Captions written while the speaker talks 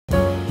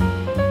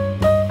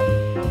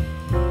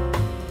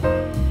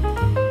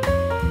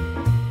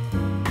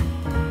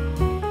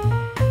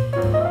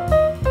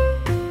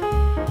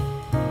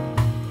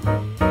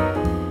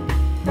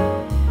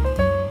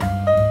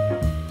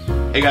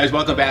Hey guys,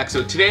 welcome back.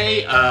 So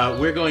today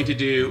we're going to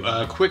do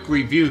a quick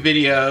review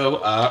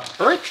video.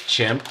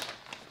 Chimp,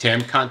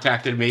 Tim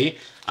contacted me.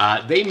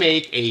 They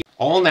make a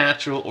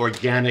all-natural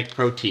organic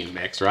protein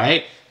mix,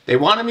 right? They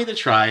wanted me to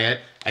try it.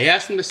 I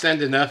asked them to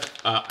send enough.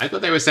 I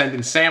thought they were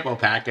sending sample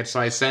packets,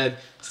 so I said,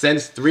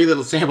 send 3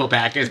 little sample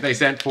packets. They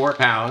sent 4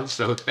 pounds,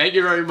 so thank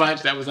you very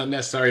much. That was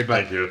unnecessary,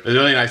 but thank you. It was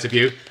really nice of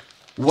you.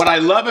 What I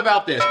love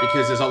about this,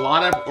 because there's a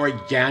lot of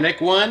organic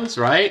ones,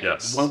 right?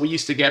 Yes. One we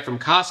used to get from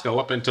Costco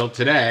up until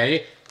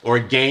today,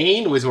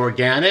 Orgain was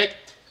organic,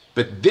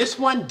 but this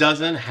one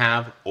doesn't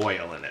have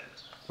oil in it,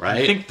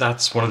 right? I think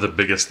that's one of the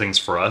biggest things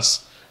for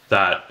us,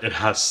 that it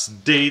has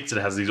dates, it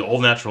has these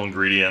all-natural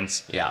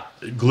ingredients, Yeah.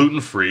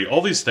 gluten-free,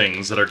 all these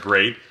things that are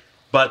great,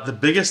 but the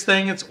biggest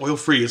thing, it's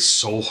oil-free. It's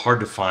so hard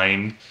to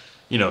find,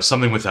 you know,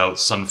 something without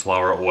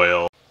sunflower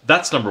oil.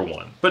 That's number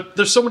one. But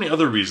there's so many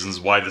other reasons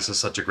why this is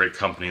such a great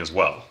company as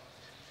well.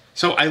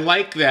 So I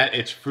like that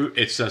it's fruit.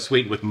 It's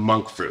sweetened with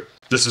monk fruit.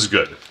 This is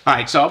good. All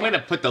right, so I'm going to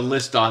put the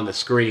list on the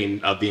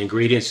screen of the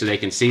ingredients so they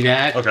can see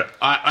that. Okay.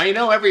 I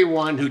know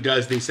everyone who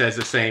does these says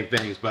the same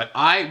things, but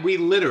we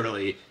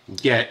literally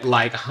get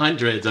like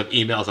hundreds of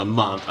emails a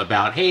month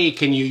about, hey,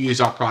 can you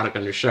use our product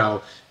on your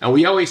show? And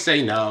we always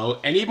say no.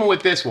 And even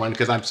with this one,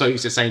 because I'm so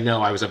used to saying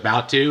no, I was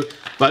about to.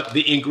 But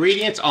the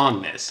ingredients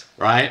on this,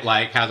 right,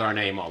 like has our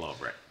name all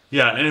over it.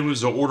 Yeah, and it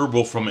was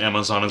orderable from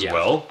Amazon as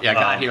well. Yeah, I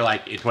got here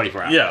like in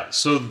 24 hours. Yeah,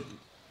 so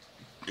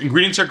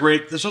ingredients are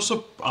great. There's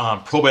also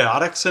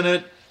probiotics in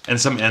it and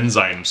some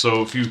enzymes.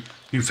 So if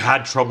you've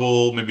had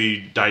trouble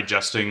maybe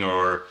digesting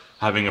or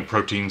having a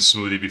protein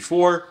smoothie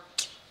before,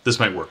 this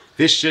might work.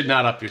 This should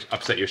not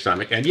upset your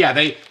stomach. And yeah,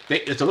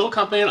 it's a little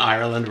company in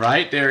Ireland,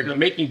 right? They're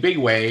making big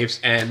waves,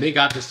 and they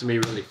got this to me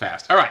really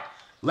fast. All right,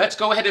 let's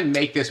go ahead and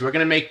make this. We're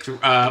gonna make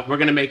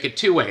it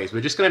 2 ways. We're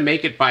just gonna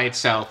make it by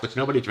itself, which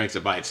nobody drinks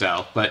it by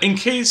itself. But in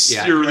case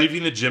you're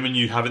leaving the gym and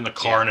you have it in the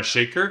car in a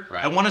shaker,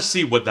 I want to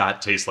see what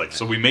that tastes like.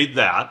 So we made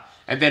that.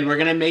 And then we're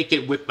gonna make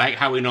it with like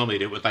how we normally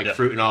do it, with like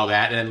fruit and all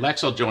that. And then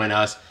Lex will join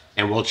us,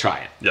 and we'll try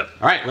it. Yeah.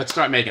 All right, let's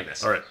start making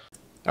this. All right.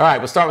 All right,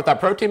 we'll start with our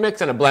protein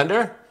mix in a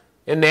blender.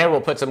 In there, we'll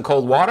put some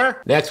cold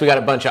water. Next, we got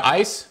a bunch of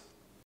ice.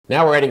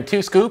 Now we're adding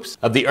 2 scoops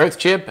of the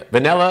Chimp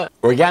Vanilla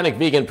Organic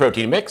Vegan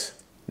Protein Mix.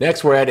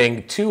 Next, we're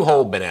adding 2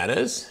 whole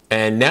bananas.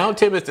 And now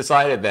Tim has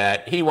decided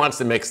that he wants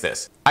to mix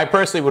this. I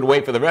personally would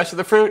wait for the rest of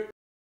the fruit,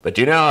 but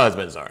you know how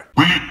husbands are.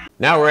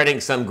 Now we're adding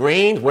some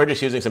greens. We're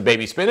just using some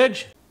baby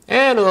spinach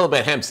and a little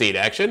bit hemp seed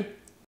action.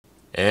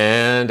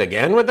 And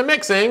again with the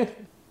mixing.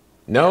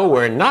 No,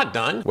 we're not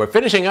done. We're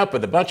finishing up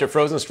with a bunch of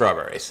frozen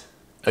strawberries.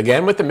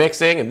 Again with the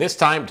mixing, and this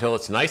time until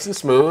it's nice and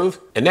smooth.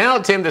 And now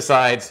Tim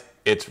decides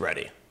it's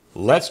ready.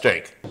 Let's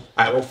drink. All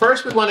right, well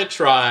first we want to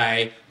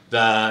try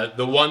the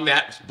one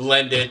that's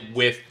blended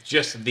with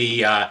just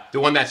the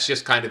one that's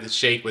just kind of the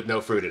shake with no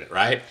fruit in it,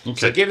 right? Okay.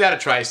 So give that a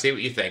try, see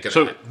what you think of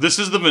So that. this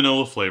is the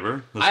vanilla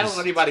flavor. I don't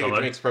know anybody who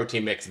drinks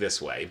protein mix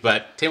this way,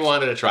 but Tim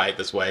wanted to try it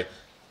this way.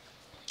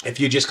 If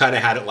you just kind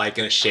of had it like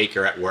in a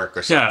shaker at work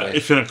or something. Yeah,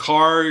 if in a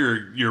car,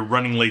 you're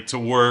running late to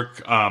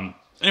work.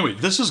 Anyway,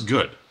 this is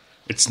good.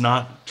 It's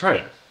not, try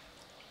it.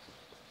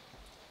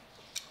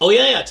 Oh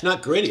yeah, it's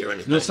not gritty or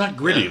anything. No, it's not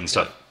gritty and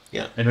stuff.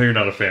 Yeah. I know you're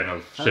not a fan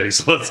of shakes,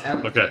 so let's,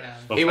 okay.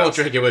 He won't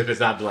drink it if it's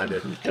not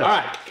blended. All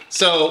right,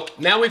 so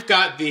now we've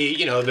got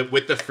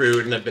with the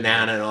fruit and the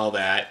banana and all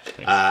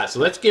that. So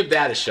let's give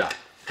that a shot,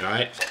 all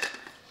right?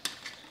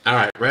 All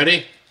right,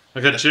 ready?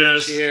 Okay,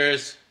 cheers.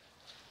 Cheers.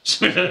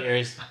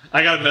 Cheers.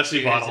 I got a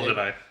messy bottle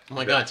today. Oh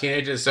my God,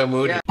 teenagers are so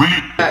moody.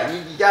 Yeah,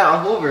 you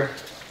got all over.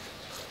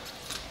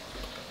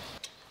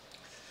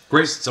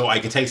 Great. So I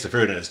can taste the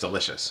fruit and it's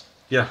delicious.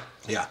 Yeah.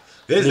 Yeah.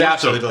 This is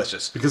absolutely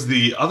delicious. Because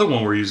the other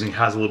one we're using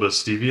has a little bit of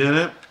stevia in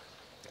it.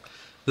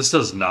 This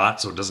does not,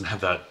 so it doesn't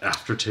have that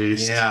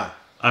aftertaste. Yeah.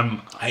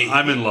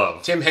 I'm in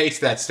love. Tim hates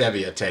that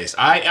stevia taste.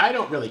 I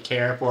don't really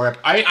care for it.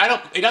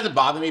 It doesn't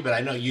bother me, but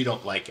I know you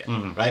don't like it,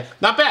 right?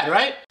 Not bad,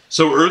 right?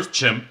 So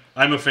Chimp,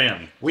 I'm a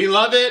fan. We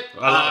love it.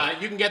 I love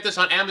it. You can get this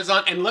on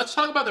Amazon. And let's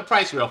talk about the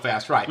price real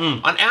fast, right?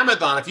 On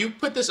Amazon, if you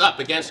put this up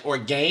against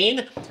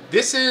Orgain,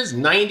 this is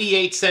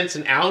 98 cents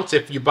an ounce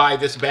if you buy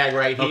this bag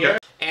right here. Okay.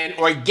 And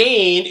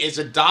Orgain is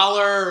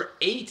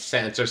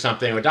 $1.08 or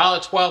something, or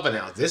 $1.12 an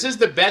ounce. This is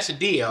the best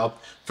deal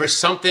for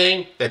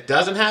something that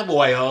doesn't have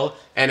oil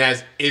and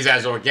is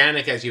as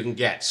organic as you can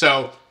get.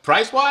 So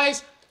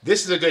price-wise,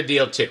 this is a good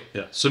deal too.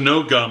 Yeah. So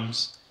no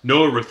gums,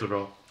 no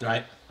erythritol.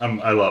 Right.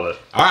 I love it.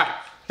 All right.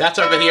 That's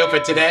our video for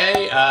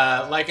today.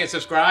 Like and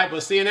subscribe.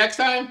 We'll see you next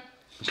time.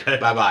 Okay.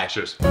 Bye-bye.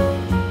 Cheers.